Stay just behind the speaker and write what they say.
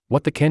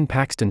What the Ken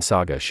Paxton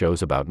saga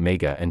shows about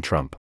MAGA and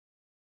Trump.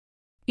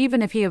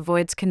 Even if he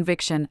avoids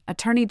conviction,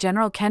 Attorney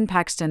General Ken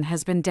Paxton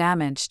has been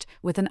damaged,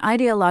 with an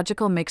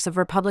ideological mix of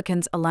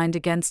Republicans aligned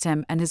against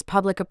him and his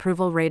public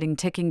approval rating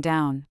ticking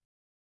down.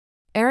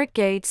 Eric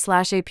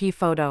Gay/AP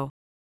photo.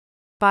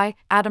 By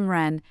Adam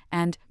Wren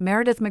and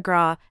Meredith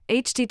McGraw,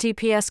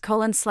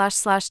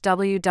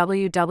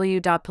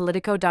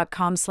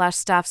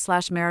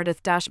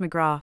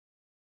 https://www.politico.com/staff/Meredith-McGraw.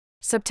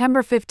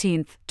 September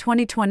 15,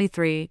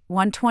 2023,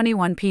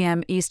 1:21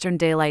 p.m. Eastern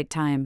Daylight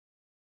Time.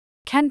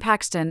 Ken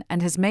Paxton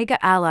and his MAGA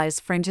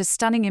allies framed his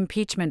stunning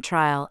impeachment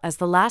trial as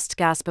the last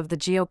gasp of the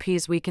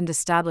GOP's weakened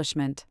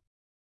establishment.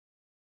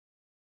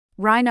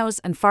 Rhinos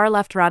and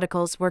far-left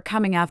radicals were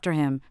coming after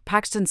him,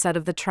 Paxton said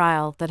of the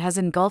trial that has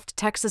engulfed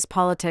Texas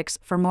politics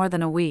for more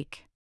than a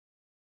week.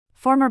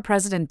 Former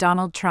President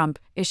Donald Trump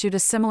issued a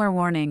similar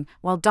warning,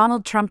 while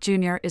Donald Trump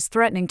Jr. is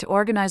threatening to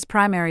organize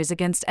primaries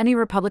against any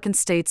Republican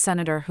state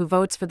senator who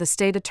votes for the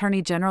state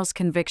attorney general's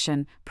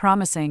conviction,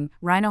 promising,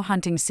 "Rhino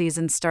hunting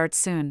season starts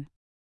soon."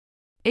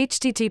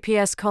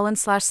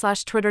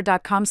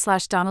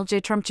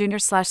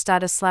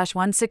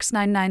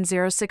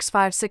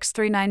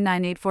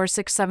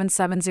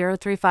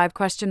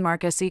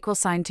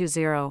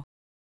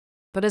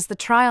 But as the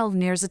trial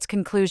nears its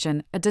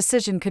conclusion, a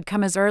decision could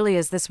come as early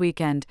as this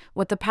weekend.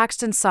 What the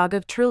Paxton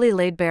saga truly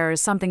laid bare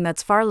is something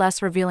that's far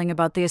less revealing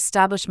about the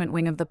establishment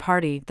wing of the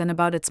party than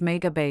about its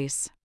MAGA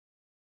base.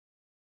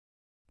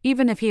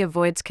 Even if he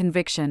avoids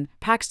conviction,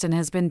 Paxton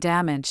has been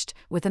damaged,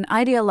 with an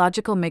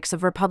ideological mix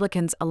of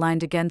Republicans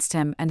aligned against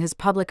him and his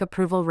public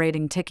approval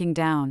rating ticking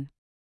down.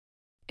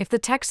 If the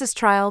Texas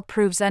trial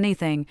proves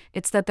anything,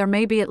 it's that there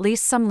may be at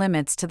least some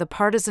limits to the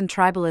partisan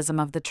tribalism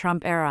of the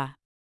Trump era.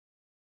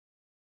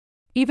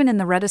 Even in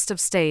the reddest of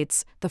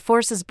states, the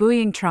forces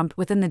buoying Trump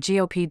within the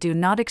GOP do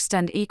not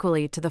extend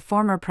equally to the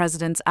former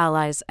president's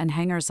allies and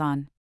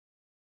hangers-on.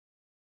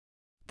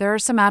 There are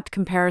some apt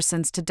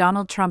comparisons to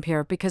Donald Trump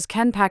here because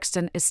Ken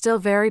Paxton is still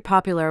very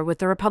popular with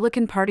the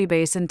Republican Party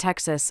base in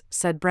Texas,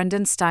 said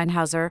Brendan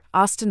Steinhauser,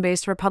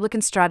 Austin-based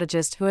Republican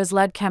strategist who has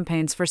led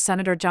campaigns for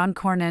Senator John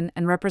Cornyn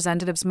and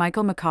Representatives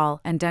Michael McCaul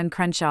and Dan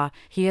Crenshaw.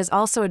 He has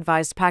also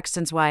advised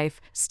Paxton's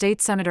wife,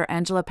 State Senator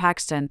Angela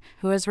Paxton,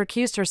 who has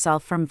recused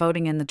herself from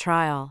voting in the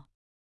trial.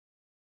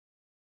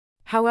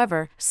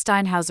 However,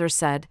 Steinhauser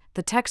said,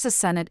 the Texas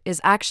Senate is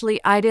actually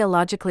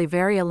ideologically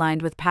very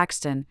aligned with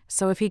Paxton,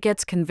 so if he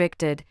gets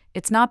convicted,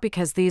 it's not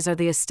because these are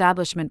the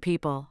establishment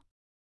people.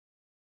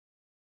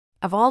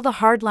 Of all the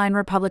hardline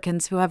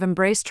Republicans who have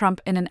embraced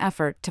Trump in an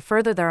effort to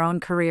further their own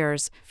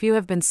careers, few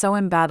have been so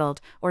embattled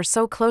or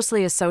so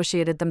closely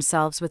associated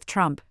themselves with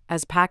Trump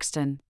as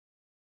Paxton.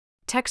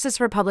 Texas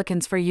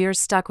Republicans for years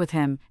stuck with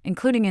him,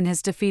 including in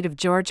his defeat of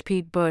George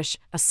P. Bush,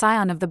 a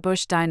scion of the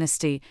Bush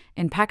dynasty,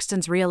 in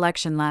Paxton's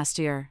re-election last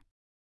year.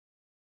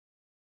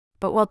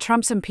 But while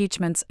Trump's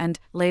impeachments and,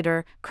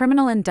 later,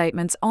 criminal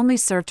indictments only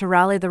serve to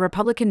rally the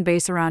Republican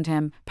base around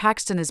him,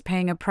 Paxton is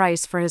paying a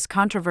price for his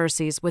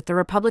controversies with the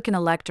Republican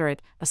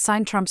electorate. A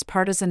sign Trump's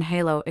partisan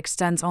halo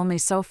extends only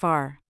so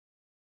far.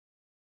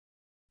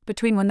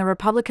 Between when the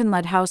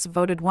Republican-led House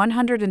voted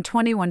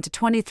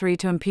 121-23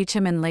 to impeach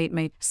him in late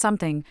May,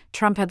 something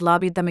Trump had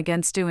lobbied them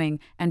against doing,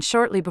 and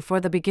shortly before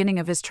the beginning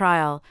of his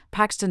trial,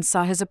 Paxton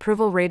saw his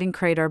approval rating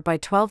crater by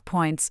 12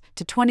 points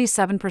to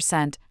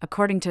 27%,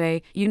 according to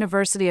a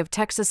University of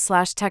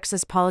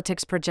Texas/Texas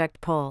Politics Project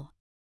poll.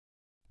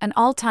 An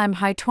all-time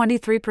high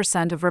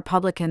 23% of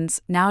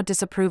Republicans now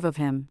disapprove of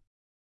him.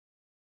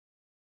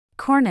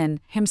 Cornyn,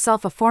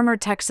 himself a former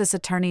Texas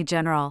Attorney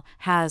General,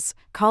 has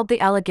called the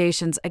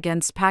allegations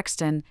against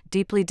Paxton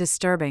deeply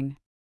disturbing.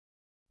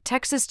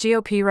 Texas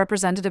GOP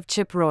Representative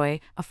Chip Roy,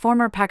 a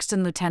former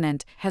Paxton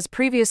lieutenant, has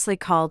previously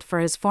called for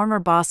his former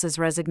boss's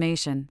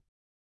resignation.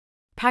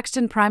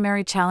 Paxton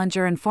primary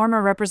challenger and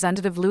former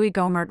Representative Louis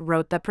Gohmert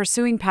wrote that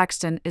pursuing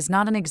Paxton is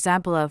not an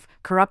example of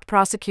corrupt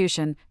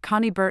prosecution.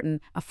 Connie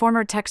Burton, a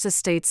former Texas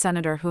state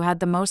senator who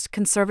had the most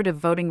conservative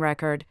voting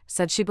record,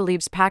 said she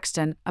believes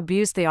Paxton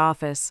abused the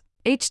office.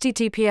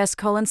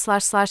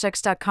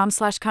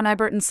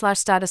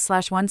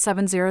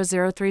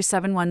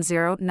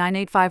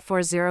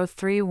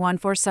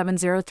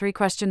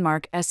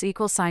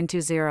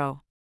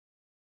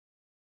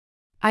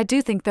 I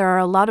do think there are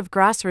a lot of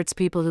grassroots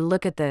people who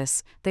look at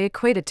this, they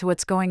equate it to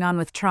what's going on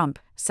with Trump,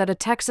 said a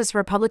Texas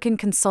Republican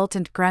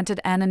consultant granted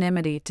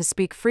anonymity to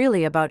speak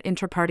freely about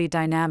intra-party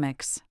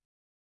dynamics.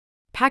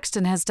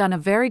 Paxton has done a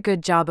very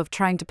good job of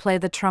trying to play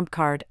the Trump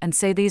card and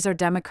say these are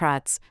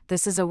Democrats,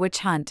 this is a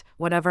witch hunt,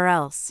 whatever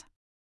else.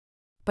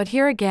 But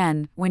here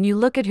again, when you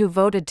look at who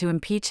voted to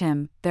impeach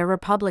him, they're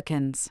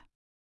Republicans.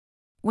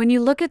 When you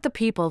look at the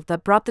people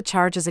that brought the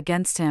charges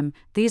against him,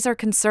 these are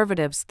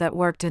conservatives that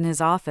worked in his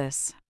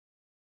office.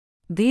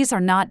 These are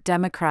not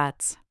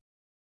Democrats.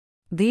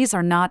 These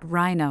are not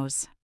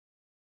rhinos.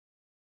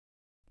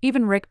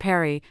 Even Rick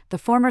Perry, the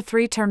former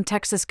three-term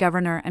Texas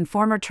governor and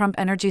former Trump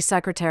energy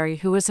secretary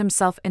who was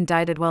himself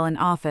indicted while in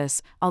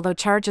office, although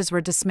charges were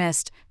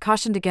dismissed,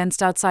 cautioned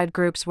against outside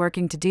groups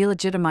working to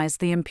delegitimize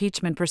the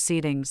impeachment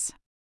proceedings.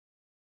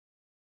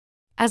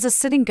 As a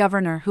sitting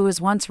governor who was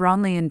once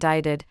wrongly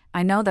indicted,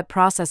 I know that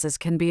processes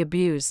can be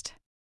abused.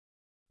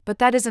 But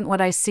that isn't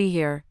what I see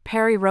here,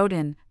 Perry wrote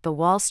in The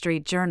Wall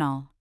Street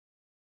Journal.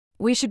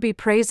 We should be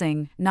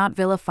praising, not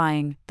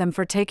vilifying, them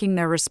for taking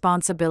their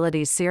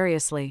responsibilities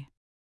seriously.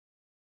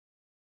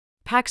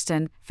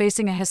 Paxton,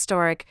 facing a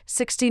historic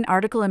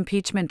 16-article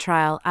impeachment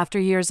trial after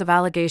years of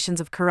allegations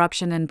of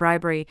corruption and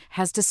bribery,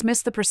 has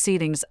dismissed the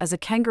proceedings as a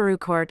kangaroo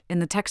court in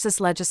the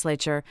Texas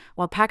legislature,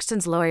 while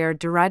Paxton's lawyer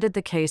derided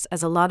the case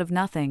as a lot of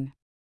nothing.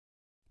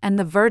 And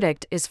the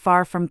verdict is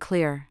far from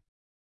clear.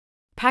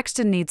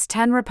 Paxton needs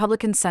 10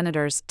 Republican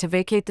senators to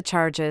vacate the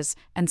charges,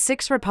 and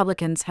 6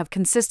 Republicans have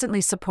consistently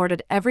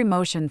supported every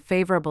motion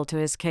favorable to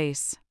his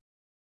case.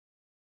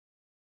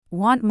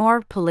 Want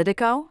more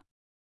Politico?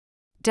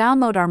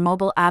 Download our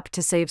mobile app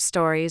to save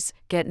stories,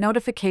 get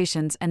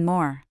notifications, and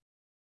more.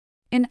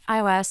 In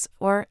iOS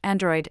or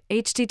Android,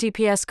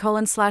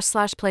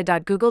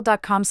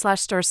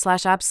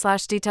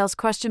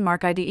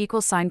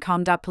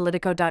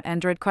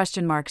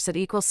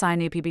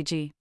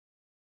 https://play.google.com/store/apps/details?id=com.politico.android?sit=appbg.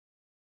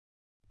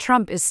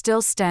 Trump is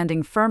still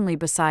standing firmly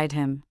beside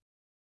him.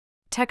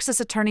 Texas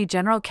Attorney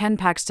General Ken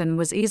Paxton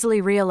was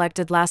easily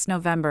re-elected last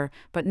November,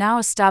 but now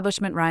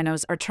establishment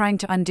rhinos are trying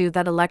to undo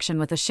that election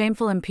with a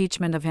shameful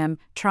impeachment of him,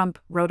 Trump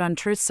wrote on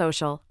Truth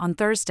Social on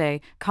Thursday,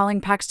 calling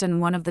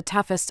Paxton one of the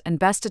toughest and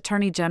best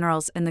attorney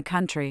generals in the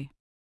country.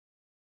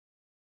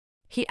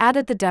 He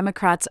added the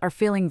Democrats are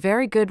feeling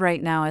very good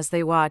right now as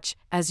they watch,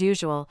 as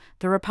usual,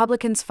 the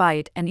Republicans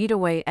fight and eat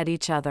away at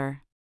each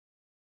other.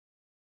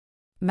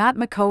 Matt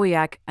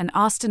Mackowiak, an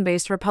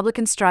Austin-based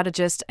Republican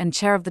strategist and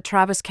chair of the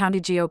Travis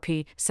County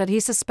GOP, said he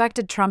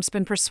suspected Trump's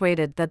been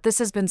persuaded that this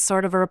has been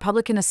sort of a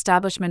Republican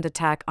establishment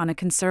attack on a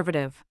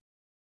conservative.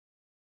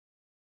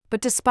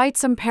 But despite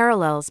some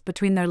parallels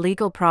between their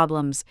legal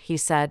problems, he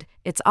said,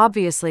 it's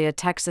obviously a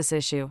Texas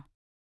issue.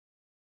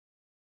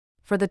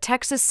 For the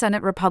Texas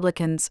Senate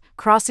Republicans,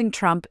 crossing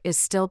Trump is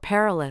still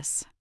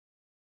perilous.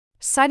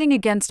 Siding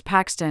against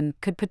Paxton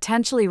could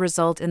potentially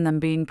result in them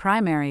being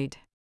primaried.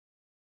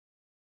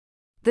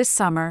 This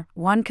summer,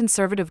 one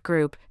conservative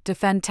group,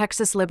 Defend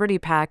Texas Liberty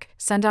PAC,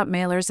 sent out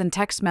mailers and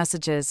text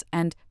messages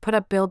and put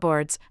up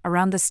billboards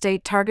around the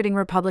state targeting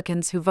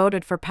Republicans who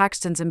voted for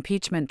Paxton's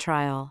impeachment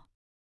trial.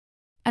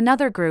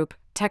 Another group,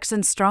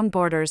 Texans Strong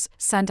Borders,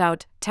 sent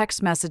out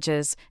text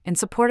messages in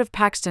support of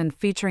Paxton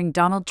featuring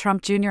Donald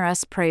Trump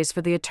Jr.'s praise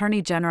for the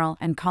Attorney General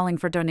and calling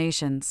for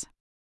donations.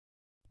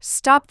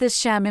 Stop this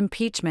sham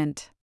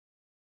impeachment.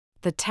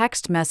 The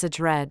text message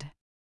read.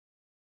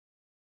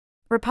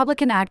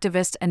 Republican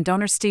activist and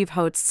donor Steve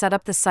Holtz set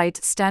up the site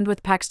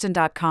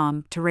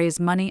standwithpaxton.com to raise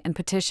money and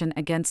petition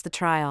against the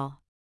trial.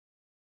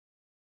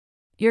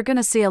 You're going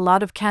to see a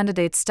lot of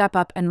candidates step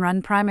up and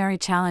run primary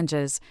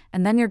challenges,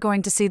 and then you're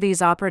going to see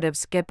these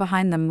operatives get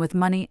behind them with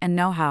money and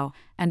know-how,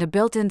 and a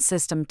built-in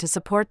system to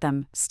support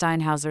them,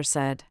 Steinhauser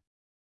said.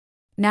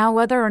 Now,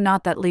 whether or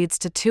not that leads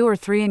to 2 or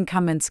 3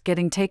 incumbents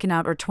getting taken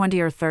out or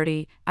 20 or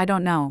 30, I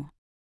don't know.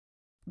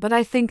 But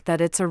I think that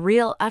it's a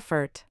real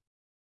effort.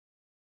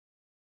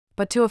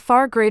 But to a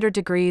far greater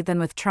degree than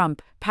with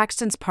Trump,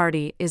 Paxton's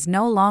party is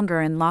no longer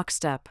in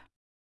lockstep.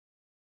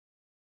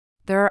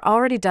 There are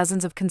already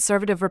dozens of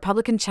conservative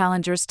Republican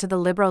challengers to the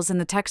liberals in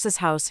the Texas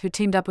House who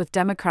teamed up with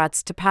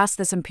Democrats to pass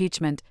this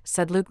impeachment,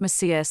 said Luke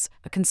Macias,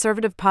 a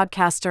conservative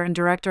podcaster and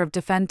director of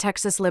Defend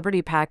Texas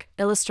Liberty PAC,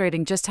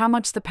 illustrating just how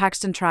much the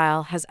Paxton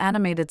trial has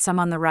animated some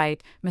on the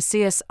right.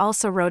 Macias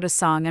also wrote a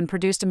song and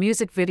produced a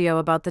music video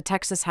about the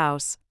Texas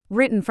House,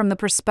 written from the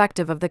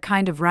perspective of the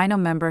kind of rhino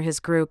member his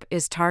group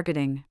is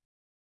targeting.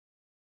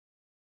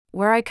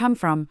 Where I come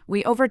from,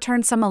 we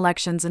overturn some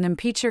elections and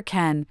impeach your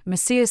Ken,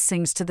 Macias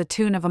sings to the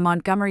tune of a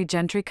Montgomery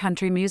Gentry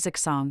country music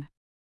song.